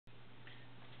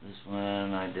This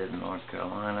one I did in North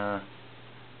Carolina.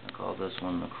 I call this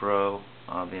one the Crow,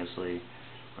 obviously,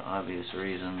 for obvious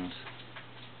reasons.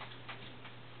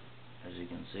 As you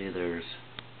can see, there's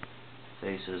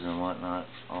faces and whatnot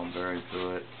all buried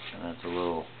through it, and that's a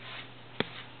little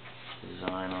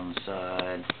design on the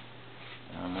side.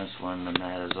 And on this one, the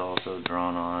mat is also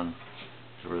drawn on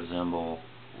to resemble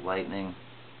lightning.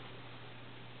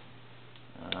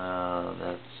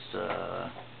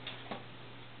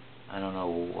 I don't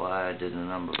know why I did the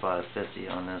number 550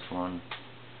 on this one,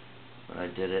 but I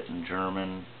did it in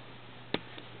German,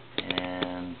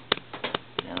 and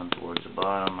down towards the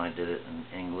bottom I did it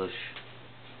in English.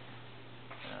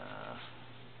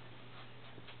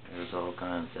 There's all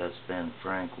kinds. That's Ben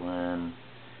Franklin.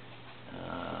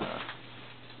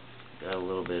 Got a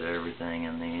little bit of everything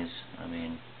in these. I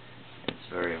mean, it's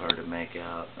very hard to make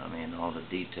out. I mean, all the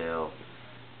detail.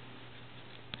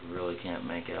 You really can't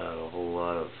make out a whole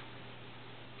lot of.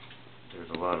 There's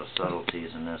a lot of subtleties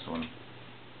in this one.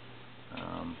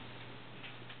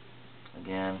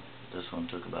 Again, this one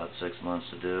took about 6 months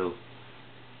to do.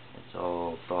 It's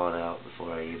all thought out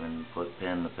before I even put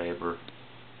pen to paper.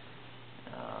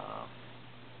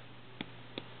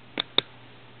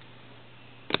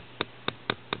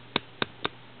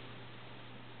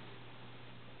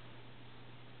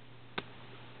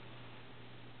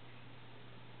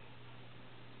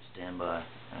 Stand by.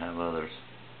 I have others.